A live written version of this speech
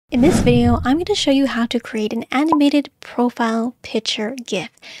In this video, I'm going to show you how to create an animated profile picture GIF.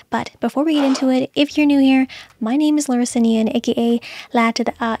 But before we get into it, if you're new here, my name is Laressa, aka La to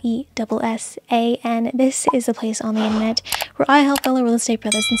the A-E-S-S-A, and this is a place on the internet where I help fellow real estate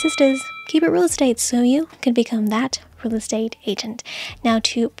brothers and sisters keep it real estate so you can become that real estate agent. Now,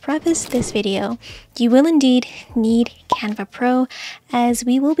 to preface this video, you will indeed need Canva Pro, as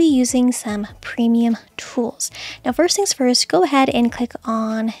we will be using some premium tools. Now, first things first, go ahead and click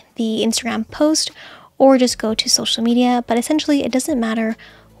on the Instagram post or just go to social media, but essentially it doesn't matter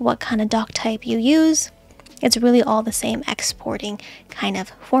what kind of doc type you use. It's really all the same exporting kind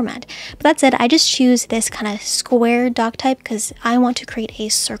of format. But that said, I just choose this kind of square doc type because I want to create a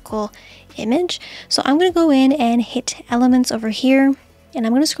circle image. So I'm going to go in and hit elements over here, and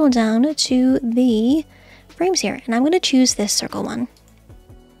I'm going to scroll down to the frames here, and I'm going to choose this circle one.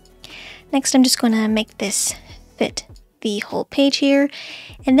 Next, I'm just going to make this fit the whole page here,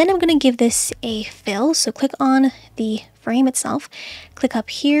 and then I'm going to give this a fill. So click on the frame itself, click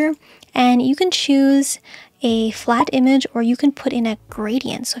up here, and you can choose a flat image or you can put in a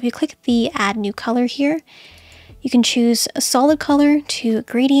gradient. So if you click the add new color here, you can choose a solid color to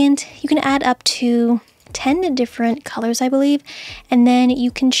gradient. You can add up to 10 different colors, I believe, and then you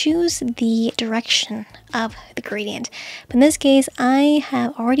can choose the direction of the gradient. But in this case, I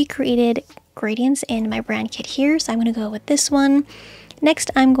have already created gradients in my brand kit here, so I'm going to go with this one. Next,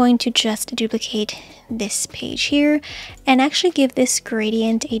 I'm going to just duplicate this page here and actually give this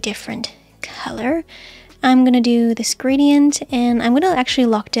gradient a different color. I'm going to do this gradient, and I'm going to actually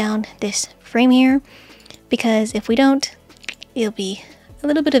lock down this frame here, because if we don't, it'll be a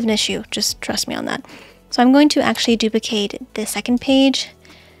little bit of an issue. Just trust me on that. So I'm going to actually duplicate the second page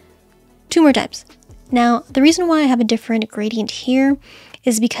 2 more times. Now, the reason why I have a different gradient here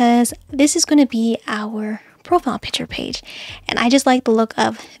is because this is going to be our profile picture page, and I just like the look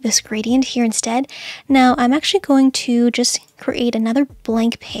of this gradient here instead. Now, I'm actually going to just create another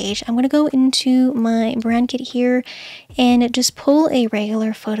blank page. I'm going to go into my brand kit here and just pull a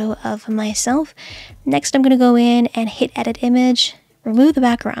regular photo of myself. Next, I'm going to go in and hit edit image, remove the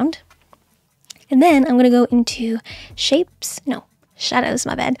background, and then I'm going to go into shadows,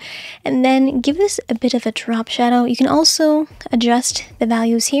 my bad, and then give this a bit of a drop shadow. You can also adjust the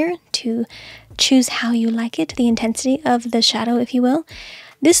values here to choose how you like it, the intensity of the shadow, if you will.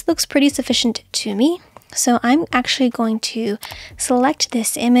 This looks pretty sufficient to me, so I'm actually going to select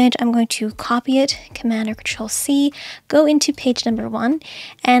this image. I'm going to copy it, Command or Control C, go into page number 1,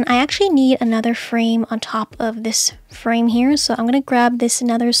 and I actually need another frame on top of this frame here, so I'm going to grab this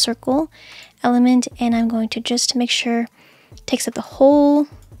another circle element, and I'm going to just make sure it takes up the whole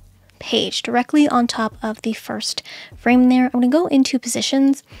page directly on top of the first frame there. I'm going to go into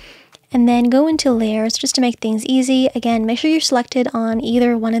positions and then go into layers just to make things easy. Again, make sure you're selected on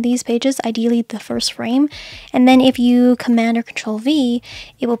either one of these pages, ideally the first frame, and then if you Command or Control V,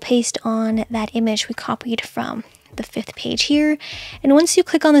 it will paste on that image we copied from the 5th page here. And once you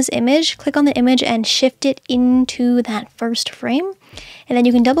click on this image, click on the image and shift it into that first frame, and then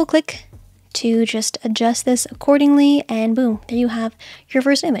you can double click to just adjust this accordingly, and boom, there you have your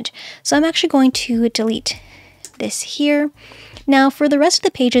first image. So I'm actually going to delete this here. Now, for the rest of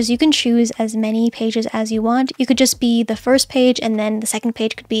the pages, you can choose as many pages as you want. You could just be the first page, and then the second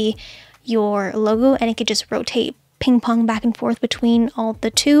page could be your logo, and it could just rotate ping pong back and forth between all the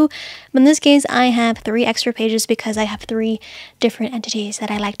two. But in this case, I have 3 extra pages because I have 3 different entities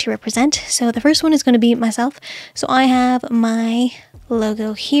that I like to represent. So the first one is going to be myself. So I have my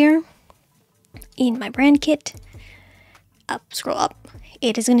logo here in my brand kit. Scroll up.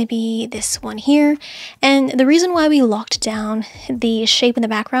 It is going to be this one here, and the reason why we locked down the shape in the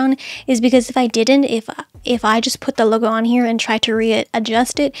background is because if I didn't, if I just put the logo on here and tried to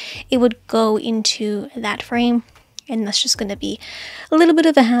readjust it, it would go into that frame, and that's just going to be a little bit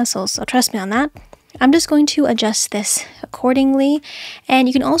of a hassle, so trust me on that. I'm just going to adjust this accordingly, and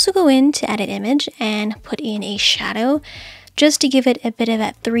you can also go in to edit image and put in a shadow just to give it a bit of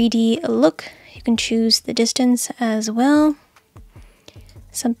a 3D look. You can choose the distance as well.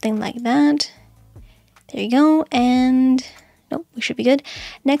 Something like that. There you go, and nope, we should be good.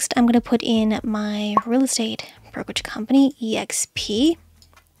 Next, I'm going to put in my real estate brokerage company, EXP,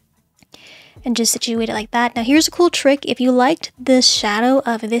 and just situate it like that. Now, here's a cool trick. If you liked the shadow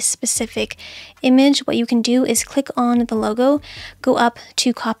of this specific image, what you can do is click on the logo, go up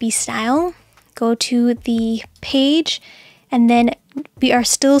to copy style, go to the page, and then we are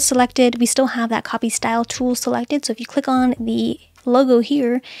still selected. We still have that copy style tool selected. So if you click on the logo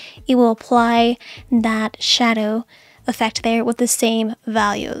here, it will apply that shadow effect there with the same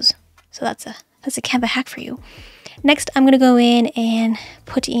values. So that's a Canva hack for you. Next, I'm going to go in and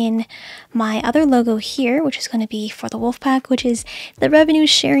put in my other logo here, which is going to be for the Wolfpack, which is the revenue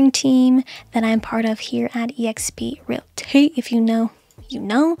sharing team that I'm part of here at eXp Realty. If you know, you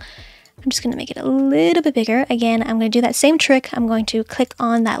know. I'm just going to make it a little bit bigger. Again, I'm going to do that same trick. I'm going to click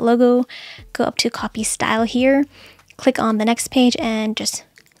on that logo, go up to copy style here, click on the next page, and just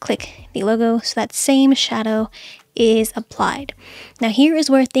click the logo so that same shadow is applied. Now here is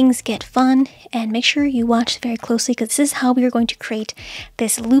where things get fun, and make sure you watch very closely because this is how we are going to create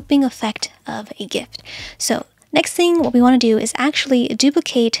this looping effect of a gift. So next thing, what we want to do is actually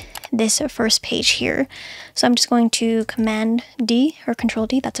duplicate this first page here. So I'm just going to Command D or Control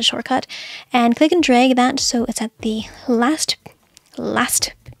D, that's a shortcut, and click and drag that so it's at the last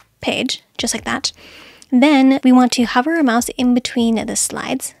page, just like that. Then we want to hover our mouse in between the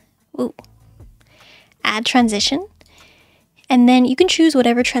slides. Ooh. Add transition. And then you can choose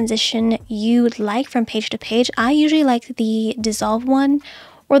whatever transition you would like from page to page. I usually like the dissolve one,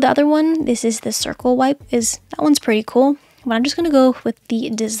 or the other one. This is the circle wipe. That one's pretty cool. But I'm just going to go with the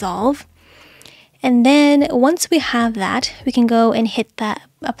dissolve. And then once we have that, we can go and hit that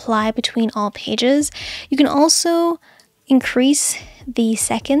apply between all pages. You can also increase the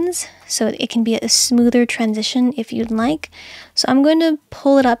seconds so it can be a smoother transition if you'd like. So I'm going to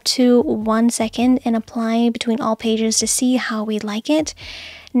pull it up to 1 second and apply between all pages to see how we like it.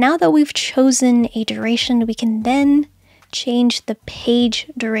 Now that we've chosen a duration, we can then change the page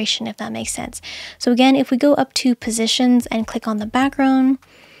duration, if that makes sense. So again, if we go up to positions and click on the background,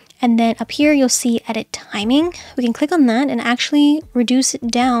 and then up here you'll see edit timing, we can click on that and actually reduce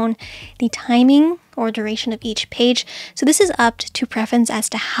down the timing or duration of each page. So this is up to preference as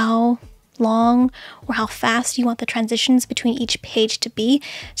to how long or how fast you want the transitions between each page to be.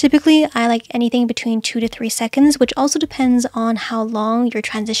 Typically, I like anything between 2 to 3 seconds, which also depends on how long your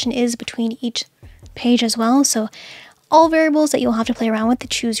transition is between each page as well. So all variables that you'll have to play around with to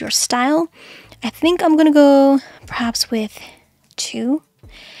choose your style. I think I'm gonna go perhaps with 2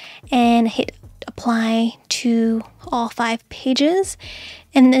 and hit apply to all 5 pages.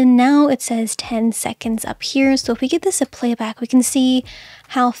 And then now it says 10 seconds up here. So if we give this a playback, we can see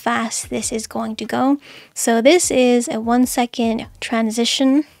how fast this is going to go. So this is a 1 second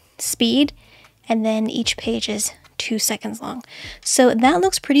transition speed, and then each page is 2 seconds long. So that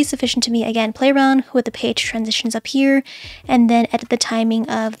looks pretty sufficient to me. Again, play around with the page transitions up here, and then edit the timing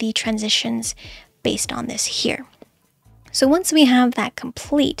of the transitions based on this here. So once we have that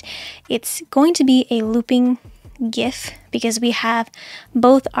complete, it's going to be a looping GIF because we have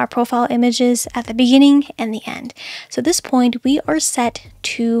both our profile images at the beginning and the end. So at this point, we are set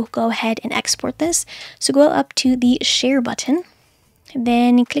to go ahead and export this. So go up to the share button,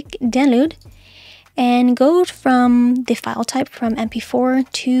 then click download, and go from the file type from MP4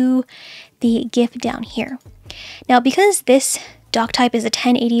 to the GIF down here. Now, because this doc type is a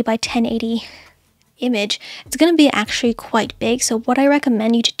 1080 by 1080 image, it's going to be actually quite big. So what I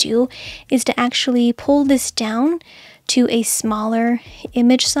recommend you to do is to actually pull this down to a smaller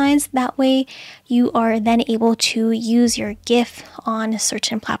image size. That way you are then able to use your GIF on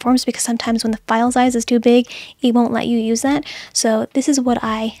certain platforms, because sometimes when the file size is too big, it won't let you use that. So this is what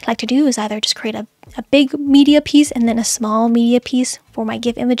I like to do, is either just create a big media piece and then a small media piece for my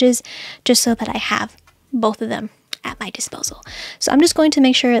GIF images, just so that I have both of them at my disposal. So I'm just going to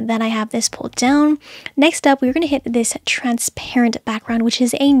make sure that I have this pulled down. Next up, we're going to hit this transparent background, which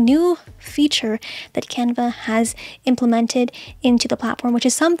is a new feature that Canva has implemented into the platform, which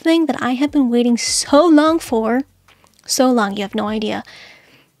is something that I have been waiting so long for. So long, you have no idea.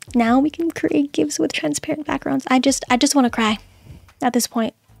 Now we can create GIFs with transparent backgrounds. I just want to cry at this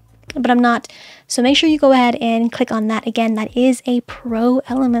point, but I'm not. So make sure you go ahead and click on that. Again, that is a pro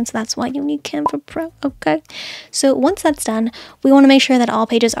element, so that's why you need Canva Pro. Okay, so once that's done, we want to make sure that all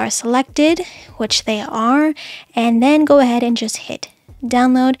pages are selected, which they are, and then go ahead and just hit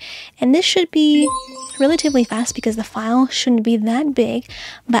download. And this should be relatively fast because the file shouldn't be that big,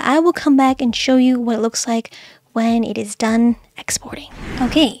 but I will come back and show you what it looks like when it is done exporting.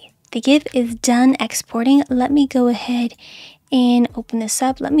 Okay, the GIF is done exporting. Let me go ahead and open this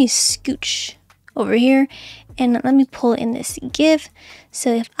up. Let me scooch over here and let me pull in this GIF.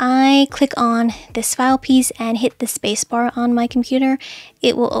 So if I click on this file piece and hit the spacebar on my computer,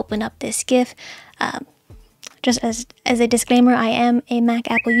 it will open up this GIF. Just as a disclaimer, I am a Mac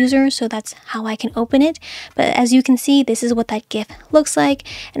Apple user, so that's how I can open it. But as you can see, this is what that GIF looks like.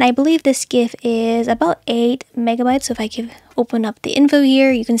 And I believe this GIF is about 8 megabytes. So if I open up the info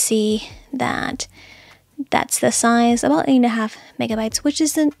here, you can see that that's the size, about 8.5 megabytes, which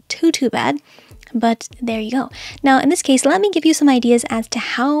isn't too bad, but there you go. Now in this case, let me give you some ideas as to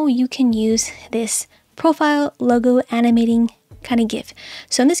how you can use this profile logo animating kind of GIF.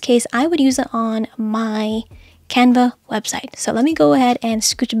 So in this case, I would use it on my Canva website. So let me go ahead and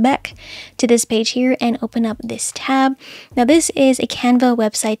scooch back to this page here and open up this tab. Now this is a Canva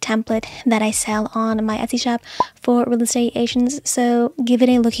website template that I sell on my Etsy shop for real estate agents. So give it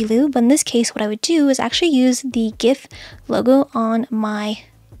a looky-loo. But in this case, what I would do is actually use the GIF logo on my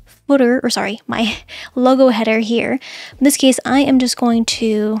footer, or sorry, my logo header here. In this case, I am just going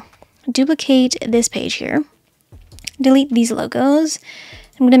to duplicate this page here, delete these logos.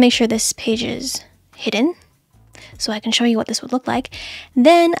 I'm going to make sure this page is hidden so I can show you what this would look like.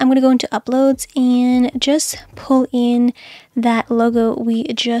 Then I'm going to go into uploads and just pull in that logo we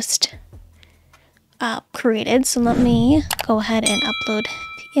just created. So let me go ahead and upload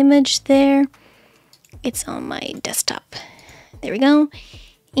the image there. It's on my desktop. There we go.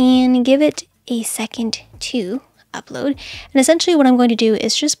 And give it a second to upload. And essentially what I'm going to do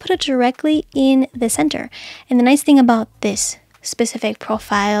is just put it directly in the center. And the nice thing about this specific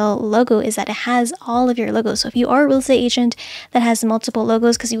profile logo is that it has all of your logos. So if you are a real estate agent that has multiple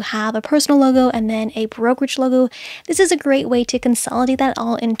logos, because you have a personal logo and then a brokerage logo, this is a great way to consolidate that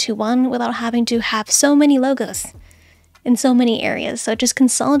all into one without having to have so many logos in so many areas. So it just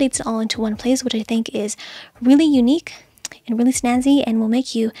consolidates it all into one place, which I think is really unique and really snazzy and will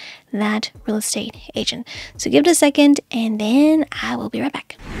make you that real estate agent. So give it a second and then I will be right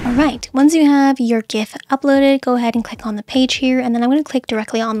back. All right, once you have your GIF uploaded, go ahead and click on the page here, and then I'm going to click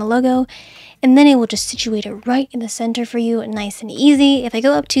directly on the logo, and then it will just situate it right in the center for you, nice and easy. If I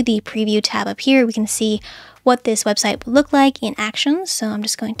go up to the preview tab up here, we can see what this website will look like in action. So I'm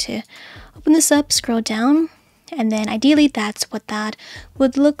just going to open this up, scroll down, and then ideally that's what that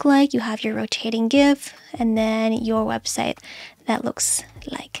would look like. You have your rotating GIF and then your website that looks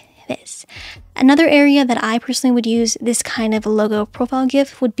like this. Another area that I personally would use this kind of logo profile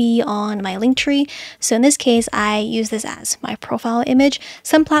GIF would be on my LinkTree. So in this case, I use this as my profile image.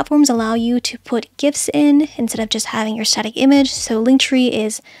 Some platforms allow you to put GIFs in instead of just having your static image. So LinkTree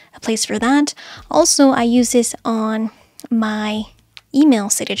is a place for that. Also, I use this on my email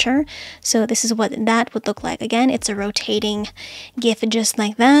signature. So this is what that would look like. Again, it's a rotating GIF just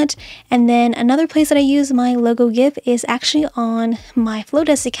like that. And then another place that I use my logo GIF is actually on my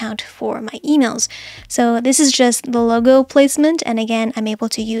Flodesk account for my emails. So this is just the logo placement. And again, I'm able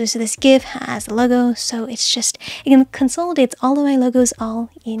to use this GIF as a logo. So it's just, it consolidates all of my logos all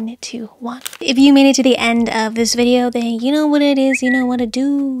into one. If you made it to the end of this video, then you know what it is, you know what to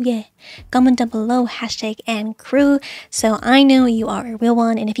do. Yeah. Comment down below #NCrew so I know you are a real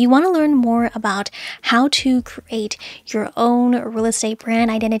one. And if you want to learn more about how to create your own real estate brand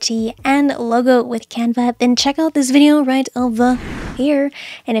identity and logo with Canva, then check out this video right over here.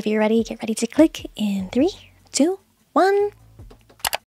 And if you're ready, get ready to click in 3, 2, 1.